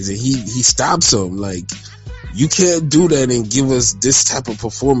guys and he stops them. Like, you can't do that and give us this type of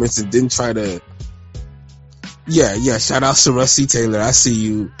performance and then try to. Yeah. Shout out to Rusty Taylor. I see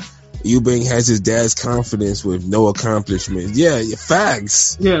you. Eubank has his dad's confidence with no accomplishments. Yeah,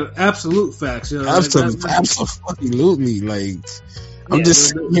 facts. Yeah, absolute facts. You know, Absolutely. Like, I'm just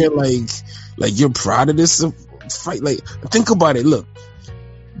sitting here like you're proud of this fight. Like, think about it. Look,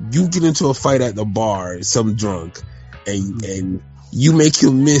 you get into a fight at the bar, some drunk, and you make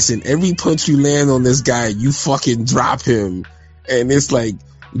him miss, and every punch you land on this guy, you fucking drop him. And it's like,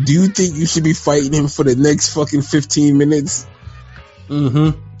 do you think you should be fighting him for the next fucking 15 minutes?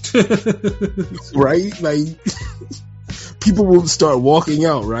 Mm-hmm. Right? Like, people will start walking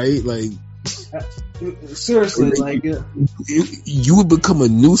out, right? Like, seriously, like, you would become a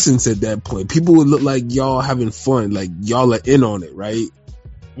nuisance at that point. People would look like y'all having fun, like y'all are in on it, right?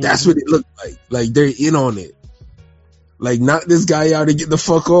 That's what it looked like. Like, they're in on it. Like, knock this guy out and get the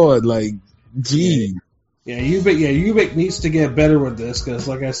fuck on. Like, gee. Yeah, Eubank needs to get better with this, because,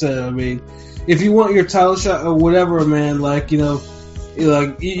 like I said, I mean, if you want your title shot or whatever, man, like, you know,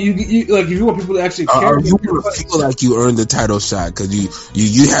 like you like, if you want people to actually care, you want to feel like you earned the title shot because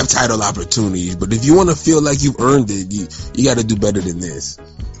you have title opportunities. But if you want to feel like you've earned it, you got to do better than this.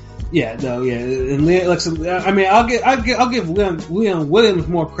 Yeah, no, yeah, and like, I mean, I'll give Leon Williams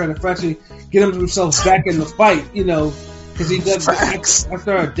more credit for actually getting himself back in the fight, you know, because he does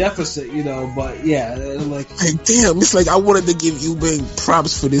after a deficit, you know. But yeah, like damn, it's like I wanted to give Eubank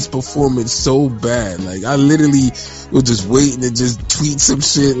props for this performance so bad. Like, I literally was just waiting to just tweet some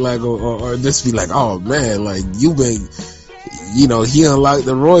shit, like, or just be like, oh man, like, Eubank, you know, he unlocked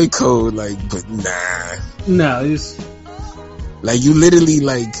the Roy code, like, but no, it's like, you literally,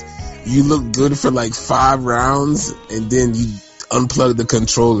 like, you look good for like 5 rounds and then you unplug the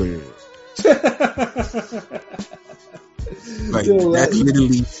controller. Like, that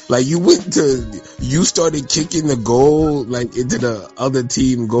literally, like, you started kicking the goal, like, into the other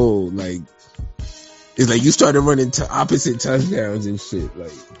team goal. Like, it's like you started running to opposite touchdowns and shit.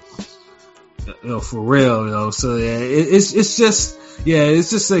 Like, you know, for real, you know. So yeah, it's just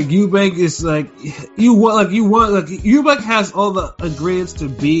like Eubank is like Eubank has all the ingredients to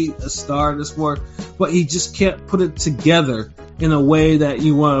be a star in the sport, but he just can't put it together in a way that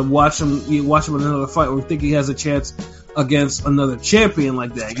you want to watch him. You watch him in another fight or think he has a chance against another champion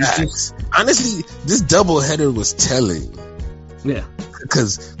like that. Honestly, this doubleheader was telling. Yeah,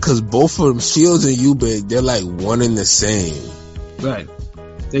 because both of them, Shields and Eubank, they're like one and the same. Right.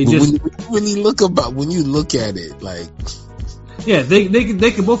 When you look at it, like, yeah,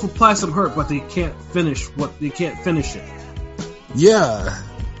 they can both apply some hurt, but they can't finish it. Yeah,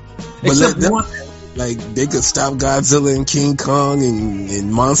 except but one. Like, they could stop Godzilla and King Kong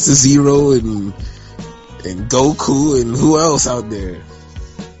and Monster Zero and Goku and who else out there?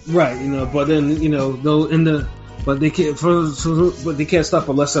 Right, you know, but then, you know, but they can't stop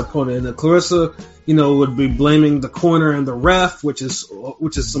a lesser opponent. And Clarissa, you know, would be blaming the corner and the ref, which is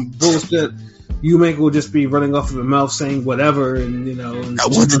some bullshit. Eubank will just be running off of the mouth saying whatever, and you know. I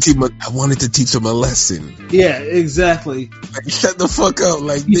wanted to teach him a lesson. Yeah, exactly. Like, shut the fuck up!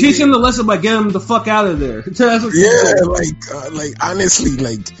 Like, you teach him the lesson by getting him the fuck out of there. Like honestly,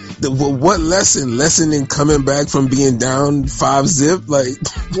 like, what lesson? Lesson in coming back from being down 5-0, like.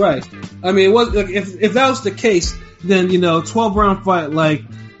 Right. I mean, if that was the case, then, you know, 12-round fight, like,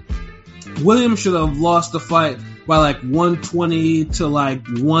 Williams should have lost the fight by like 120 to like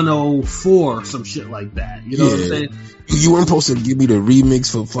 104, some shit like that. You know what I'm saying? You weren't supposed to give me the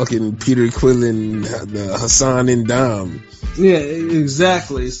remix for fucking Peter Quillen, the Hassan and Dom. Yeah,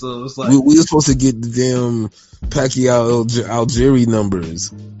 exactly. So it's like we were supposed to get the damn Pacquiao Algieri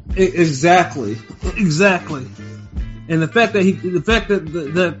numbers. Exactly. And the fact that he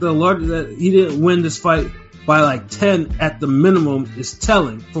didn't win this fight by like 10 at the minimum is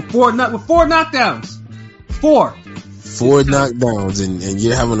telling. With four knockdowns. Four knockdowns, and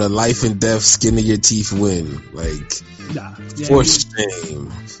you're having a life and death, skin of your teeth win. Like, for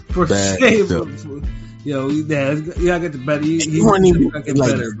shame. For shame. Yo, you gotta get the better. You weren't even get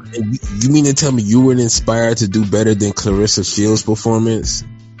like, better. You mean to tell me you weren't inspired to do better than Clarissa Shields' performance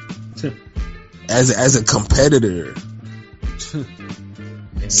as a competitor?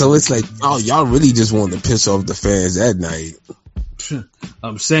 So it's like, oh, y'all really just wanted to piss off the fans that night.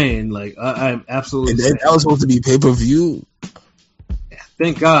 I'm saying, like, I'm absolutely. And that was supposed to be pay-per-view.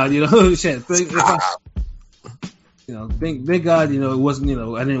 Thank God, you know. Shit. Thank God, you know, it wasn't. You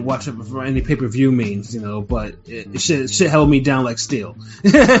know, I didn't watch it before any pay-per-view means, you know. But shit held me down like steel.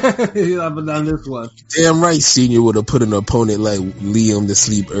 You know, I've been on this one. Damn right, Senior would have put an opponent like Liam to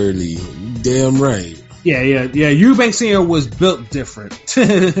sleep early. Damn right. Yeah. Eubank Senior was built different.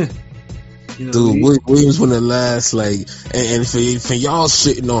 You know, dude, Williams one of the last, like, and for y'all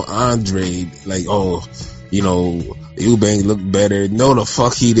shitting on Andre, like, oh, you know, Eubank looked better. No, the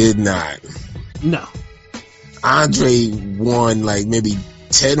fuck he did not. No. Andre won like maybe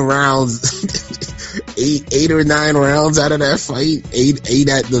 10 rounds, eight or 9 rounds out of that fight. Eight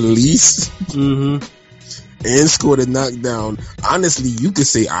at the least. Mm-hmm. And scored a knockdown. Honestly, you could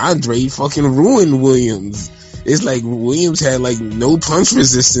say Andre fucking ruined Williams. It's like Williams had like no punch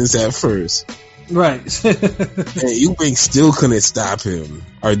resistance at first. Right. And Eubank still couldn't stop him.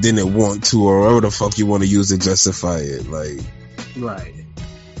 Or didn't want to, or whatever the fuck you want to use to justify it. Like, right.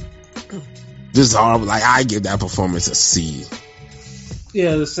 just horrible. Like, I give that performance a C.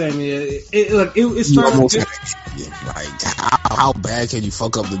 Yeah, the same. Yeah, it started. Almost like, how bad can you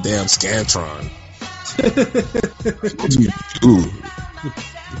fuck up the damn Scantron? What do you do?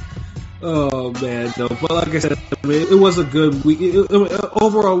 Oh man, no. But like I said, I mean, it was a good week.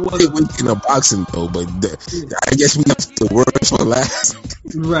 Overall, was a week in a boxing though. But I guess we have the worst for last.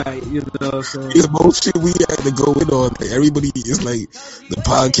 Right, you know. So the bullshit we had to go in on. Like, everybody is like, the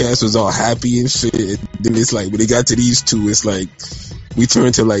podcast was all happy and shit. And then it's like when they got to these two, it's like we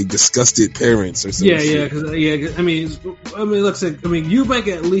turned to like disgusted parents or something. Yeah. Cause, I mean, like I said, Eubank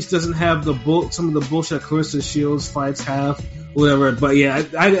at least doesn't have some of the bullshit Clarissa Shields fights have. Whatever, but yeah,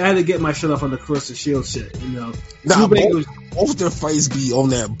 I had to get my shit off on the Clarissa Shields shit, you know. Nah, both their fights be on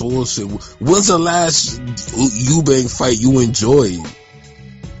that bullshit. When's the last Eubank fight you enjoyed?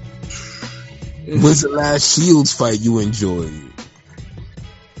 When's the last Shields fight you enjoyed?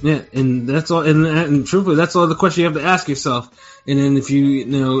 Yeah, and that's all. And truthfully, that's all the question you have to ask yourself. And then if you're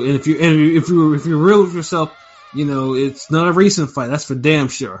real with yourself, you know, it's not a recent fight. That's for damn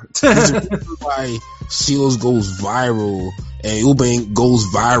sure. Why Shields goes viral and Eubank goes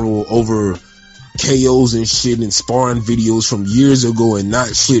viral over KOs and shit and sparring videos from years ago and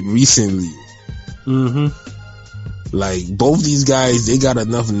not shit recently. Mm-hmm. Like, both these guys, they got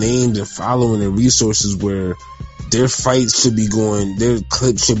enough names and following and resources where their fights should be going, their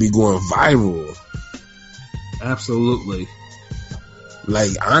clips should be going viral. Absolutely.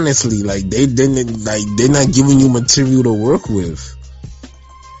 Like, honestly, like, they're not giving you material to work with.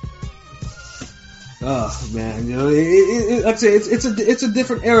 Oh man, you know, like I say, it's a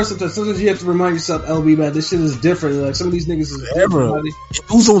different era sometimes. Sometimes you have to remind yourself, LB, man, this shit is different. Like, some of these niggas is ever.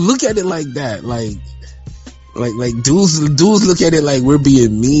 Dudes don't look at it like that. Like dudes look at it like we're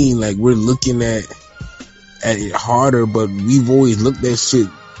being mean. Like, we're looking at it harder, but we've always looked at shit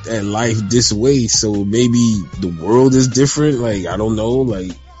at life this way. So maybe the world is different. Like, I don't know.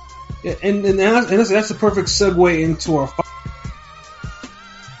 Like, yeah, and that's the perfect segue into our